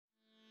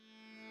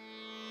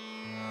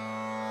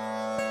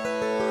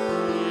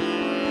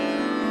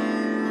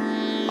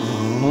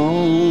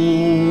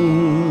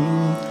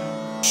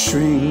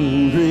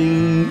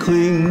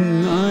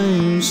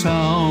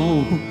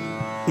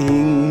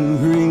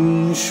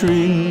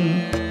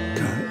shring,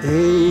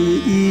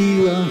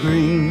 ka-e-ila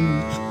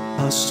ring,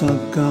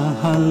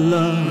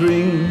 asakahala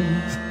ring,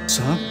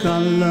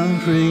 sakala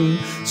ring,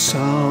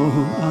 sao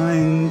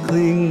ein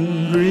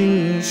kling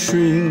ring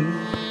shring.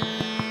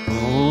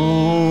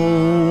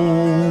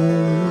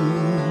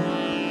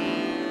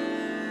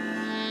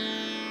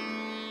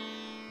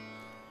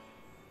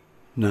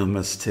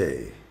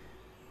 Namaste.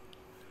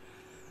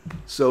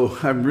 So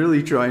I'm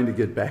really trying to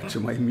get back to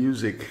my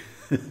music,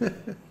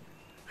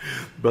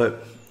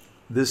 but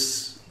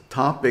this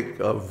topic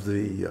of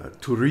the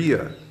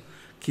Turīya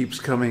keeps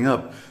coming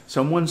up.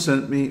 Someone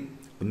sent me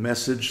a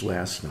message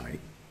last night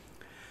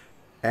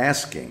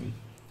asking,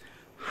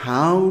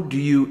 how do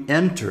you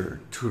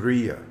enter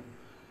Turīya?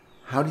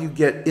 How do you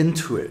get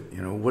into it?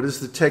 You know, what is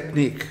the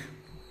technique?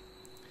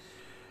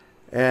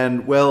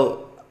 And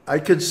well, I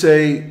could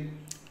say,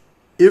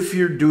 if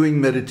you're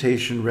doing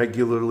meditation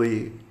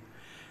regularly,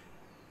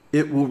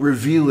 it will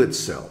reveal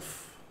itself.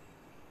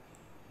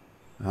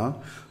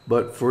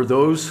 But for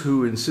those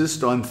who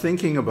insist on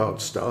thinking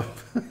about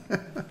stuff,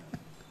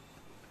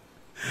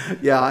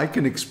 yeah, I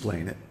can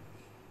explain it.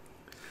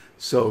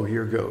 So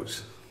here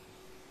goes.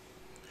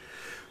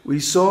 We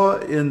saw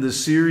in the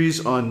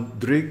series on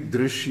Drig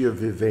Drishya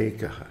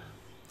Viveka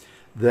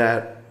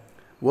that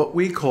what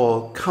we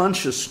call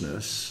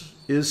consciousness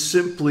is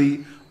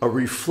simply a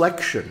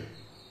reflection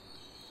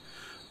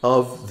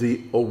of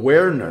the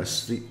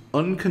awareness, the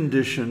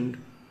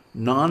unconditioned,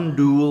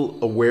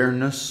 non-dual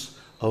awareness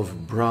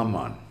of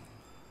Brahman,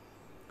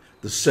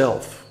 the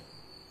self,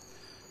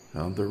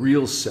 the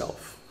real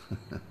self.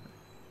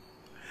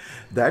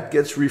 That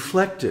gets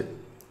reflected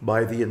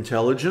by the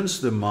intelligence,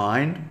 the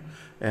mind,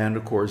 and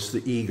of course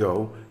the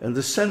ego and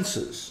the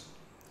senses.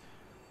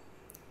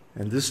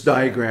 And this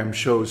diagram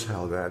shows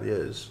how that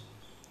is.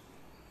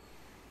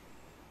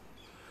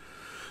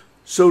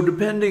 So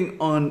depending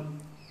on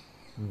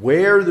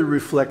where the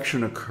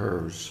reflection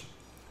occurs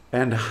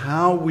and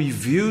how we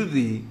view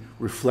the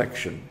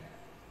reflection,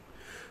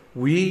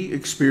 we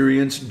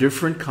experience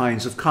different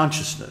kinds of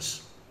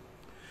consciousness.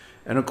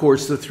 And of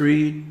course, the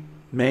three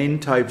main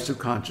types of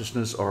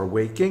consciousness are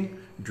waking,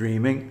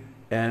 dreaming,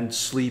 and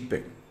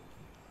sleeping.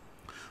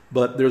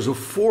 But there's a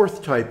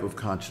fourth type of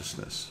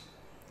consciousness.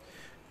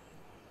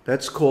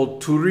 That's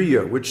called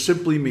Turīya, which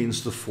simply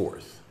means the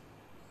fourth.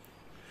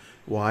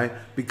 Why?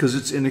 Because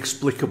it's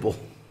inexplicable.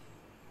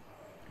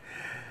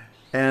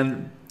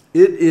 And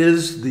it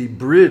is the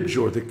bridge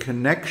or the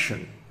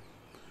connection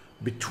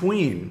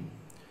between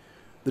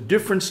the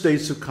different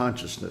states of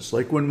consciousness.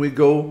 Like when we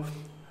go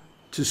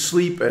to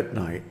sleep at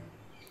night,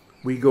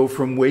 we go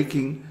from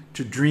waking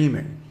to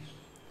dreaming.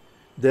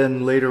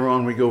 Then later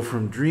on we go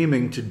from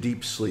dreaming to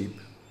deep sleep.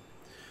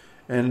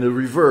 And the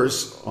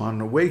reverse on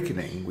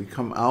awakening. We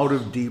come out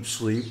of deep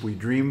sleep, we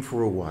dream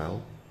for a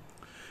while,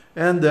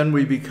 and then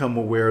we become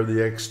aware of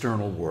the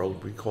external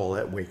world. We call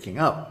that waking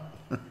up.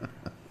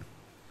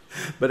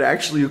 But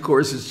actually, of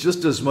course, it's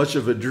just as much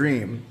of a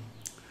dream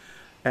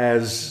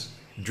as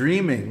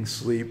dreaming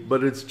sleep,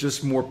 but it's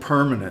just more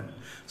permanent.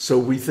 So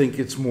we think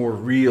it's more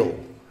real.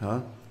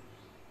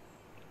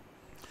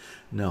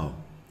 No,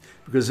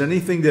 because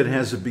anything that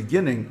has a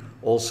beginning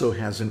also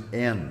has an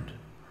end.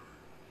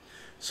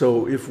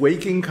 So if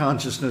waking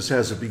consciousness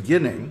has a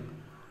beginning,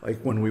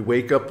 like when we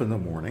wake up in the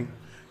morning,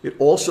 it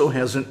also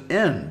has an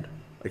end,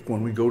 like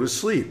when we go to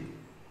sleep.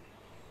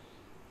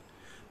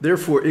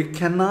 Therefore, it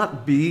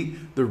cannot be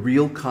the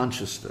real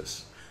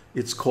consciousness.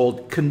 It's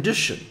called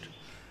conditioned.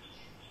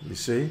 You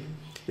see?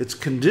 It's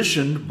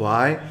conditioned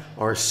by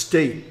our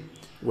state,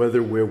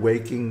 whether we're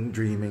waking,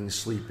 dreaming,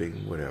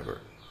 sleeping,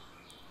 whatever.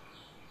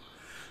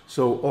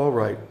 So, all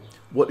right,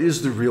 what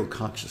is the real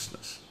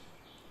consciousness?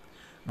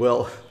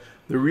 Well,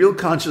 the real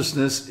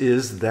consciousness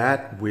is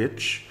that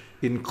which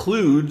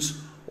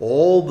includes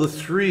all the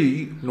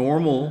three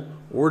normal,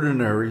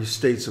 ordinary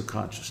states of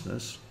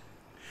consciousness,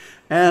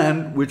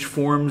 and which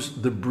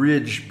forms the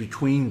bridge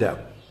between them.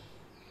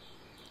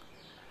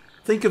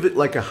 Think of it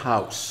like a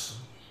house.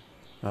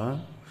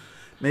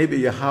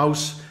 Maybe a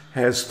house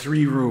has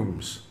 3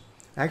 rooms.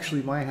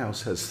 Actually, my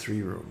house has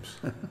 3 rooms.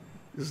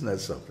 Isn't that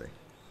something?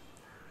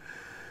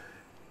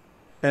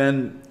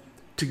 And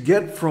to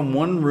get from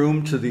one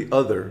room to the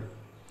other,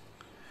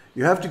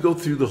 you have to go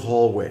through the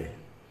hallway.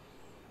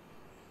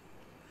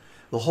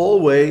 The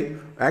hallway,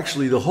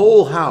 actually the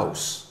whole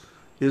house,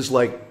 is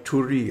like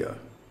Turīya.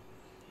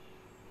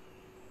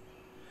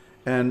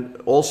 And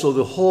also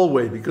the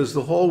hallway, because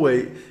the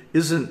hallway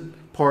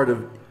isn't part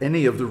of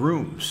any of the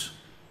rooms.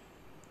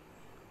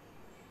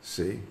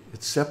 See,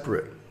 it's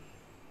separate.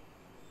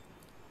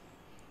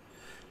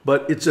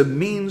 But it's a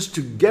means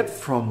to get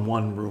from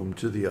one room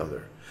to the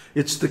other.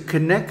 It's the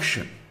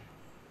connection.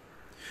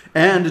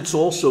 And it's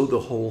also the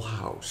whole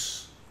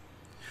house,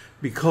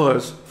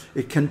 because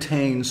it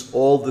contains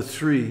all the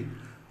 3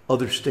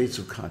 other states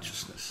of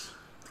consciousness,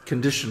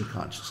 conditioned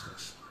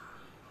consciousness.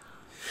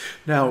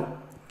 Now,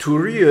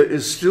 Turīya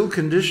is still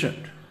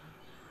conditioned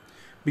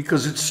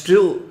because it's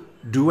still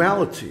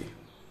duality,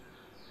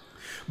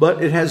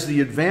 but it has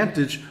the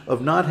advantage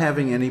of not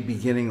having any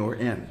beginning or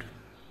end.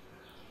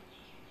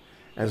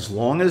 As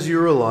long as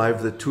you're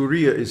alive, the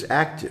Turīya is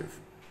active.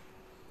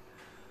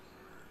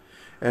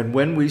 And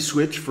when we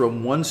switch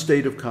from one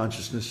state of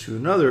consciousness to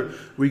another,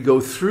 we go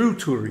through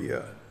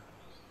Turīya,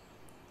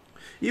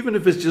 even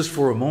if it's just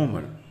for a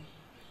moment.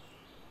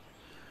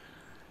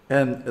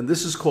 And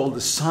this is called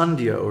the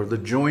sandhya, or the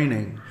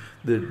joining,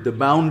 the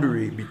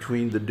boundary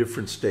between the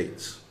different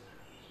states.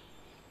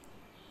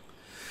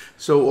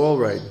 So, all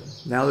right,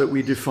 now that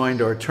we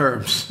defined our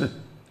terms,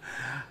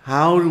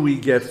 how do we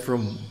get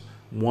from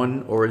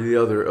one or the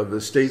other of the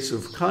states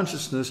of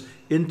consciousness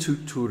into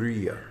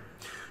Turīya?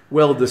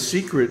 Well, the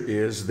secret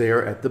is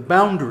there at the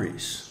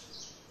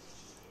boundaries.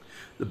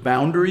 The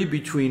boundary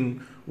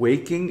between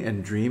waking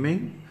and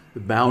dreaming, the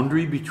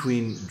boundary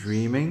between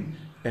dreaming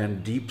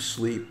and deep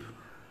sleep.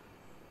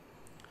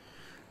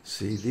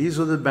 See, these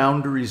are the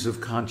boundaries of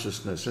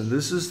consciousness, and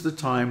this is the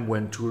time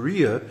when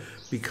Turīya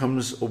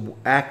becomes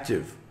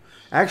active.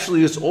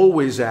 Actually, it's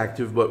always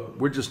active, but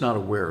we're just not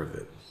aware of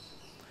it.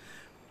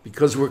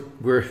 Because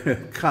we're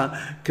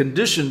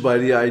conditioned by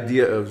the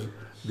idea of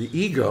the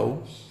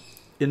ego,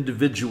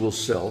 individual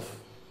self,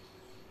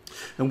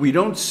 and we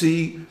don't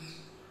see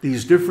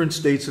these different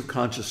states of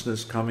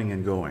consciousness coming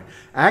and going.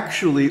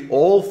 Actually,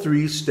 all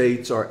three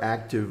states are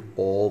active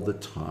all the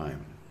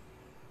time.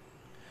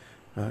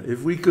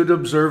 If we could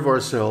observe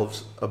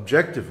ourselves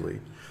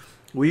objectively,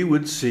 we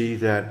would see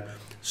that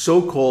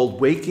so-called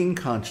waking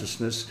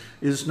consciousness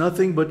is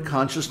nothing but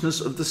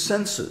consciousness of the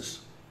senses.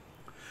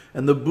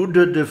 And the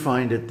Buddha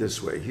defined it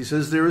this way. He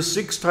says there are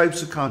 6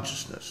 types of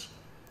consciousness: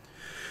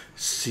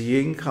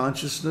 seeing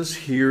consciousness,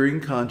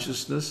 hearing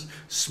consciousness,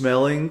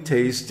 smelling,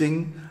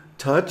 tasting,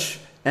 touch,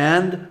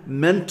 and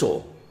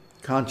mental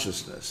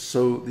consciousness.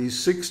 So these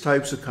 6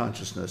 types of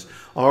consciousness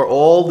are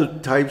all the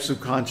types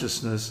of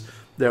consciousness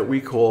that we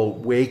call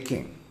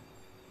waking.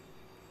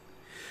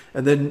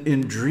 And then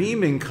in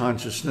dreaming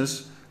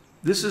consciousness,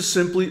 this is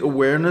simply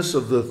awareness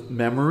of the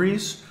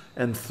memories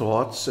and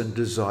thoughts and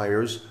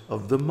desires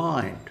of the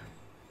mind.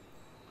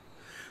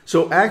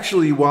 So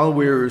actually, while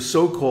we're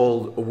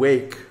so-called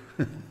awake,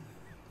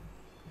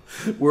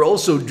 we're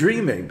also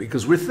dreaming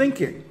because we're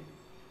thinking.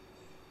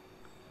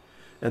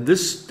 And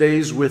this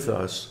stays with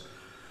us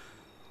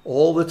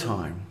all the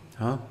time.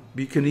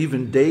 We can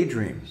even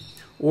daydream.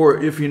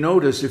 Or if you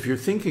notice, if you're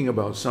thinking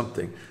about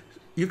something,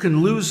 you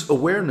can lose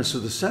awareness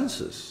of the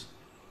senses.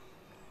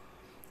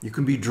 You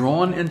can be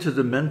drawn into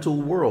the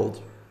mental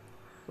world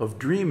of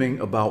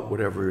dreaming about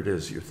whatever it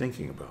is you're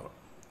thinking about.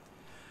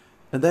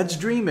 And that's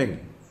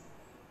dreaming.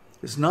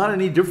 It's not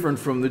any different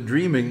from the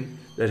dreaming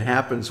that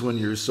happens when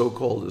you're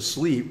so-called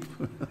asleep.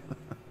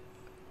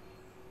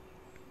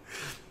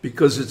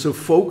 Because it's a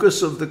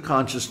focus of the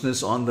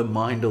consciousness on the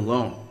mind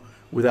alone,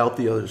 without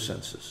the other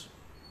senses.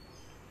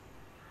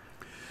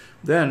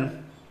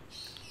 Then,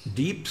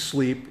 deep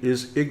sleep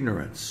is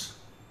ignorance.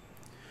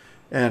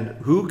 And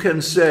who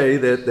can say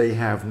that they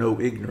have no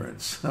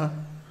ignorance?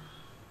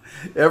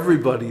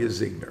 Everybody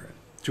is ignorant,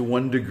 to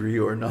one degree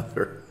or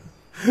another.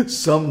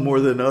 Some more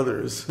than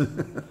others.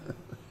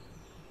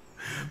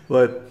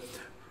 But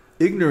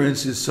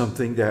ignorance is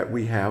something that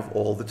we have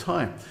all the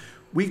time.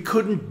 We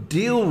couldn't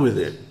deal with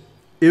it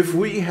if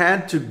we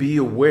had to be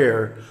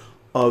aware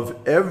of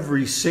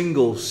every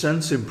single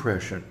sense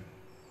impression,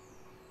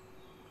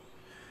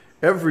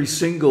 every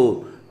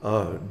single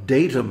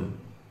datum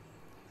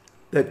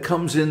that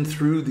comes in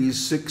through these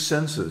 6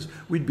 senses.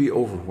 We'd be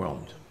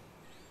overwhelmed.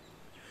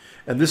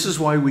 And this is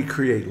why we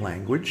create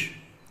language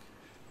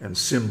and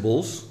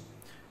symbols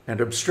and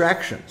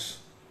abstractions.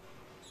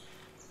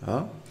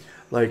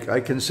 Like I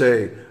can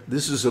say,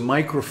 this is a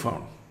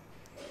microphone.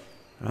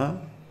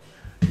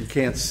 You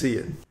can't see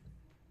it.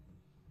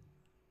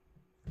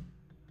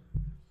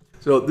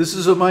 So this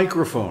is a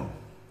microphone.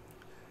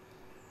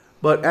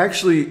 But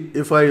actually,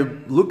 if I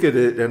look at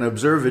it and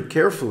observe it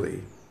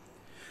carefully,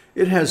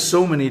 it has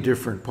so many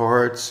different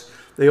parts.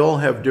 They all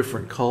have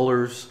different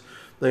colors.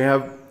 They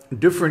have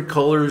different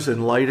colors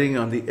and lighting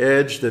on the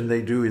edge than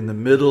they do in the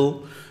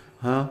middle.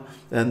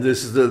 And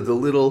this is the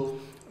little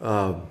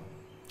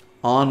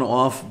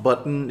on-off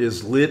button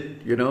is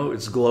lit, you know,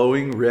 it's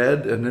glowing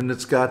red, and then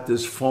it's got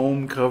this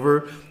foam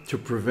cover to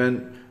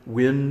prevent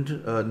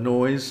wind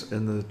noise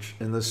in the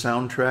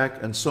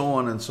soundtrack, and so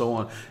on and so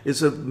on.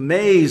 It's a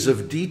maze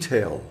of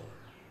detail.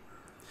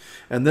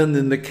 And then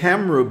in the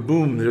camera,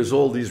 boom, there's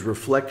all these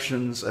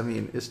reflections. I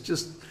mean, it's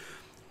just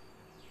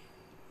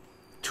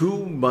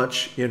too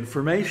much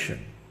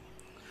information.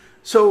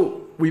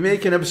 So we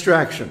make an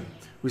abstraction.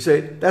 We say,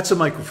 that's a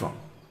microphone,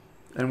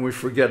 and we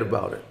forget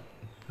about it.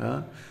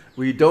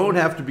 We don't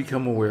have to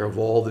become aware of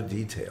all the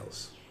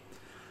details.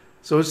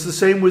 So it's the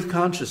same with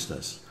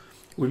consciousness.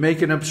 We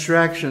make an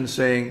abstraction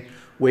saying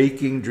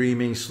waking,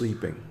 dreaming,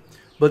 sleeping.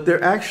 But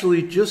they're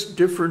actually just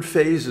different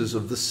phases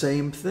of the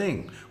same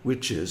thing,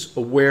 which is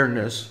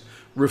awareness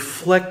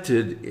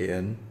reflected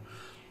in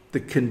the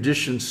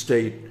conditioned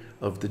state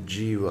of the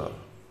jiva.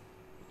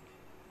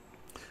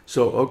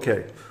 So,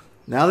 okay,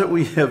 now that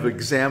we have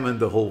examined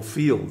the whole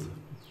field,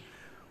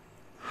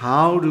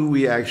 how do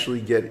we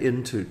actually get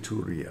into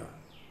Turīya?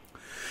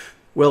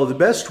 Well, the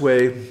best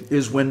way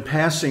is when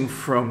passing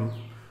from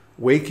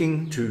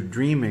waking to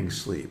dreaming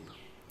sleep,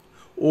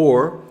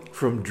 or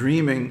from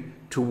dreaming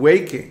to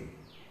waking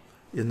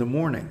in the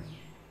morning.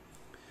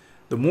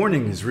 The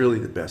morning is really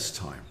the best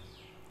time.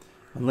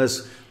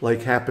 Unless,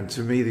 like happened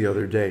to me the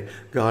other day,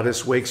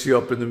 Goddess wakes you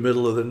up in the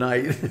middle of the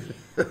night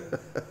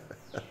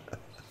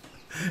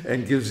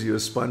and gives you a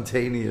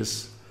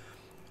spontaneous,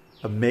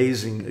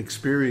 amazing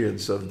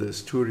experience of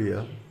this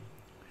Turīya.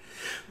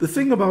 The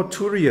thing about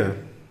Turīya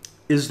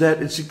is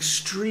that it's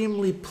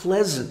extremely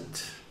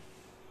pleasant.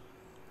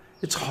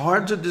 It's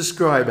hard to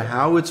describe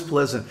how it's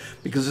pleasant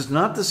because it's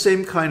not the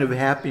same kind of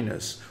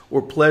happiness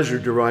or pleasure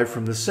derived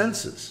from the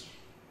senses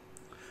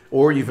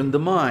or even the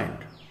mind,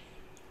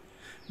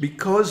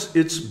 because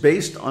it's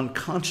based on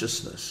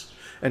consciousness.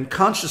 And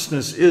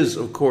consciousness is,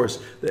 of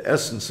course, the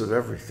essence of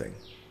everything.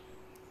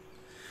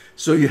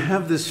 So you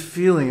have this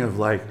feeling of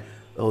like,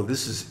 oh,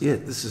 this is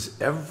it. This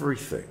is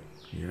everything,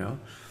 you know?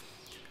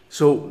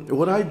 So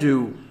what I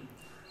do,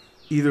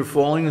 either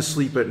falling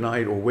asleep at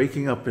night or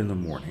waking up in the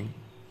morning,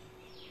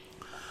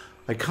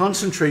 I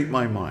concentrate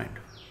my mind.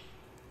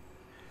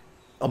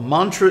 A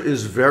mantra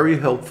is very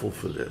helpful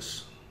for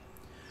this.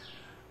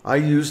 I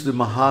use the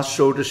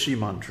Mahashodashi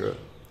mantra,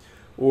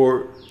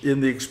 or in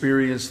the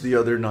experience the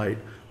other night,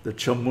 the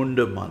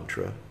Chamunda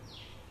mantra.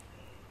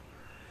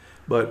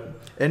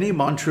 But any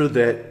mantra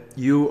that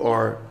you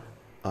are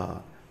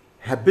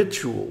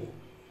habitual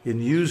in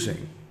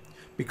using,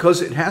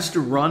 because it has to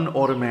run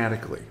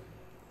automatically.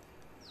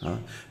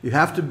 You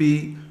have to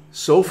be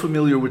so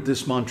familiar with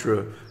this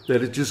mantra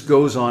that it just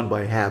goes on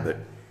by habit.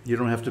 You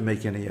don't have to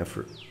make any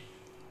effort.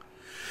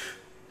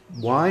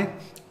 Why?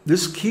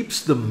 This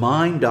keeps the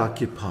mind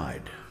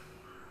occupied.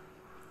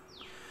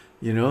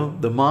 You know,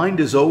 the mind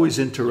is always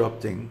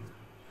interrupting,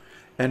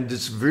 and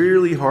it's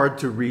really hard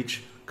to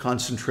reach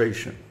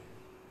concentration.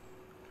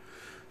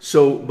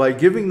 So by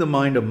giving the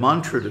mind a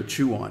mantra to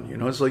chew on, you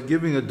know, it's like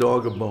giving a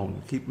dog a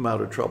bone, keep him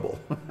out of trouble.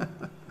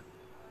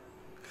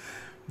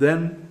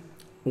 Then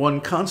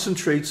one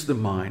concentrates the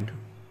mind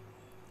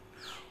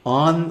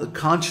on the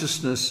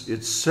consciousness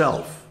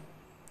itself.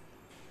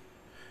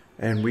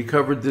 And we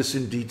covered this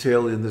in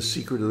detail in the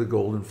Secret of the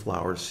Golden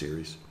Flower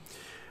series,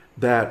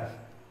 that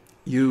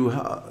you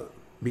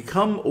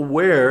become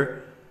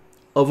aware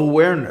of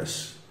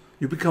awareness.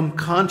 You become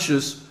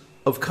conscious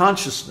of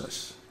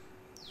consciousness.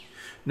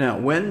 Now,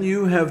 when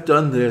you have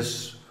done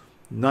this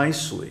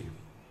nicely,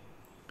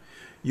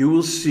 you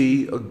will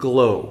see a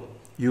glow.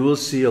 You will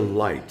see a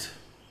light.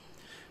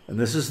 And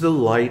this is the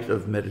light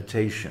of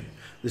meditation.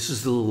 This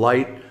is the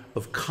light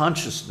of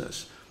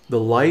consciousness,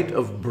 the light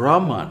of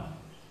Brahman,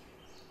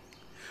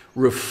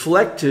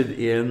 reflected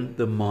in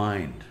the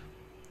mind.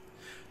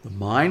 The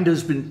mind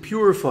has been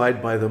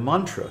purified by the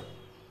mantra.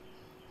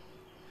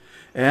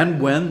 And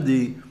when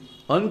the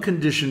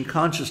unconditioned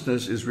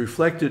consciousness is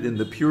reflected in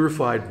the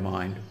purified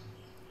mind,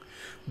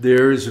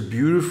 there is a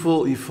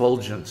beautiful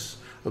effulgence,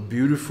 a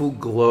beautiful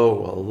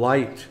glow, a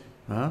light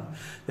that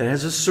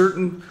has a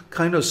certain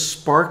kind of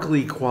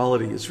sparkly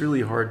quality. It's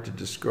really hard to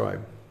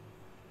describe.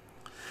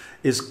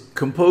 It's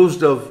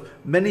composed of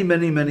many,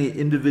 many, many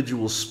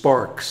individual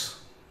sparks,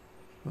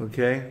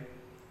 okay?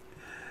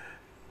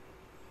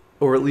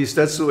 Or at least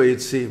that's the way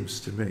it seems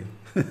to me.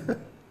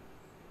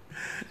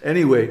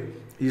 Anyway,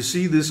 you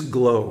see this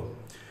glow.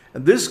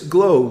 And this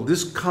glow,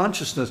 this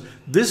consciousness,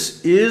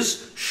 this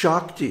is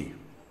Shakti.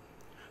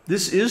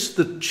 This is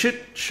the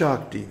Chit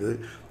Shakti, the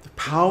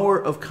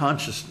power of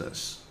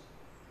consciousness.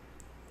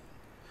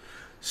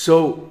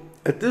 So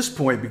at this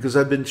point, because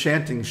I've been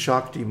chanting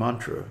Shakti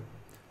mantra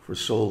for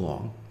so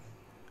long,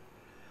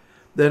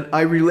 then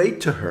I relate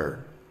to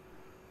her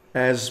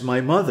as my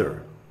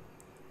mother,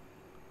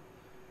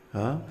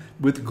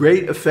 with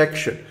great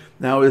affection.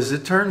 Now, as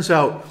it turns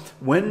out,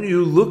 when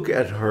you look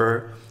at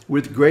her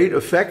with great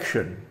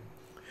affection,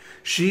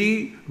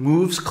 she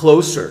moves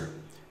closer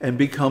and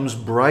becomes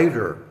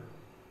brighter.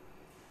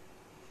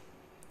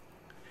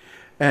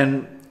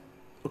 And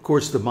of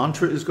course, the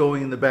mantra is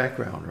going in the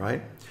background,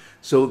 right?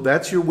 So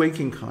that's your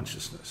waking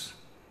consciousness.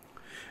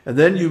 And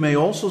then you may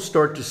also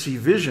start to see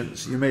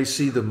visions. You may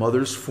see the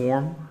mother's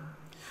form.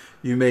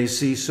 You may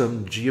see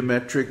some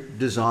geometric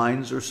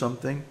designs or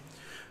something.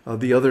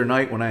 The other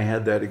night when I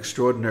had that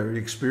extraordinary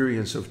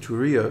experience of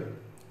Turīya,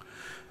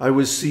 I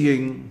was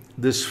seeing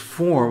this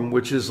form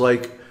which is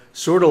like,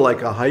 sort of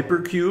like a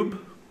hypercube.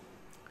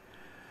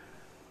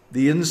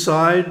 The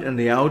inside and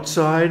the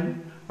outside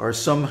are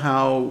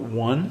somehow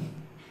one.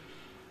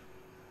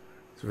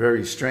 It's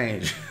very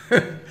strange.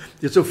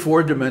 It's a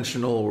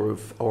four-dimensional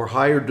or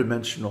higher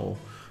dimensional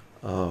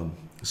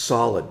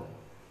solid.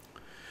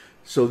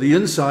 So the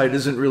inside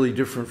isn't really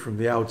different from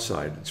the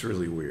outside. It's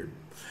really weird.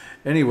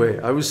 Anyway,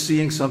 I was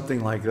seeing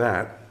something like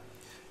that.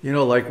 You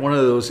know, like one of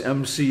those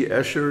M.C.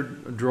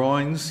 Escher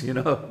drawings, you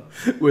know,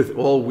 with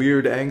all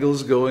weird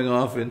angles going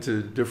off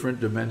into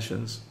different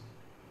dimensions.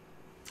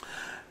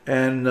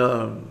 And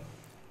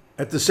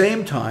at the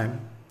same time,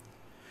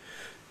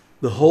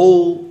 the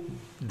whole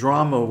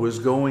drama was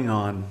going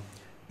on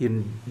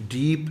in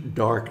deep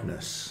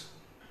darkness.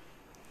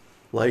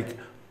 like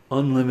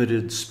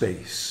unlimited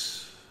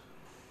space.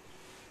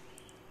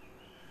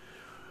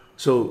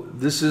 So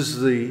this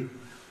is the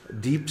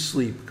deep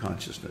sleep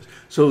consciousness.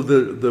 So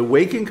the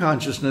waking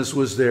consciousness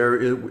was there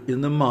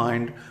in the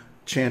mind,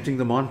 chanting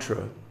the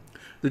mantra.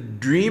 The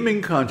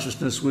dreaming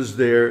consciousness was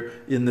there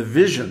in the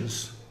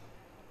visions.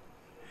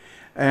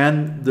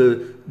 And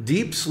the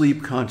deep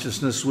sleep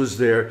consciousness was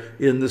there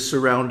in the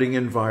surrounding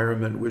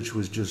environment, which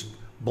was just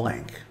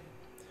blank,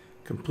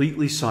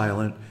 completely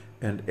silent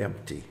and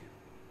empty.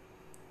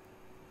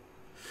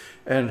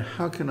 And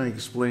how can I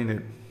explain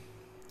it?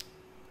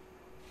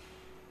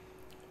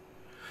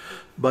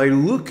 By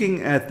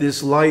looking at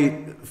this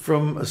light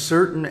from a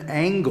certain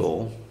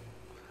angle,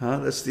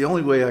 that's the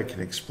only way I can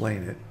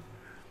explain it.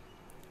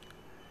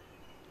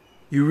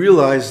 You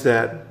realize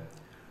that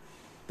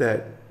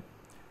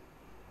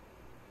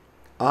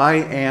I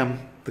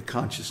am the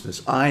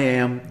consciousness. I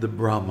am the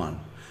Brahman.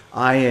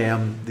 I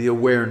am the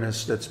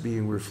awareness that's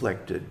being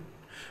reflected.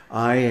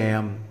 I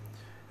am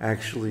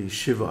actually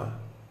Shiva.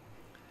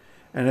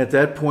 And at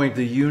that point,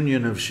 the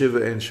union of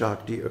Shiva and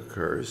Shakti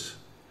occurs.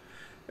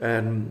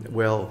 And,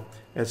 well,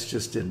 that's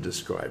just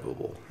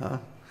indescribable.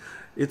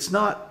 It's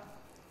not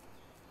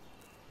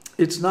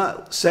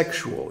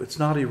sexual. It's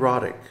not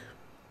erotic.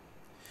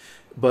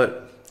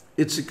 But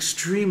it's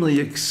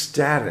extremely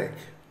ecstatic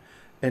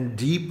and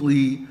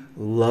deeply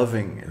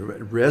loving,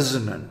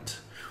 resonant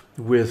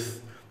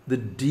with the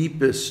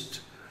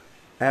deepest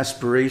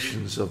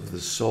aspirations of the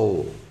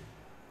soul.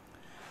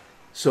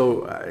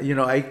 So,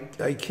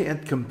 I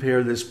can't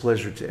compare this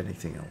pleasure to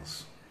anything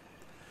else.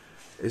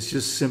 It's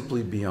just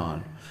simply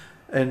beyond.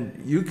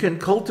 And you can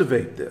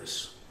cultivate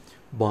this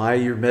by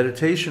your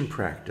meditation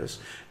practice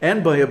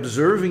and by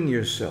observing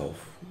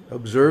yourself,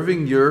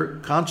 observing your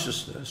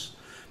consciousness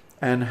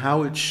and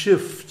how it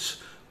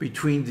shifts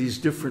between these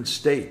different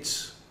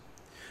states.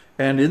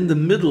 And in the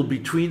middle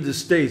between the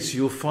states,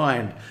 you'll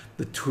find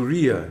the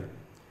Turīya,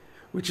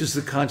 which is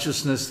the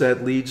consciousness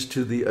that leads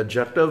to the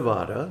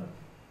Ajata-vāda,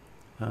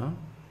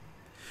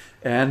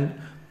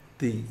 and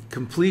the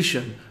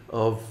completion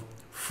of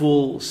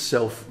full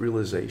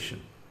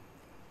self-realization.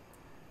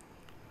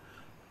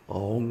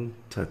 Om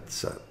Tat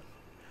Sat.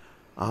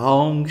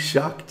 Aum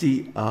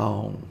Shakti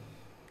Aum.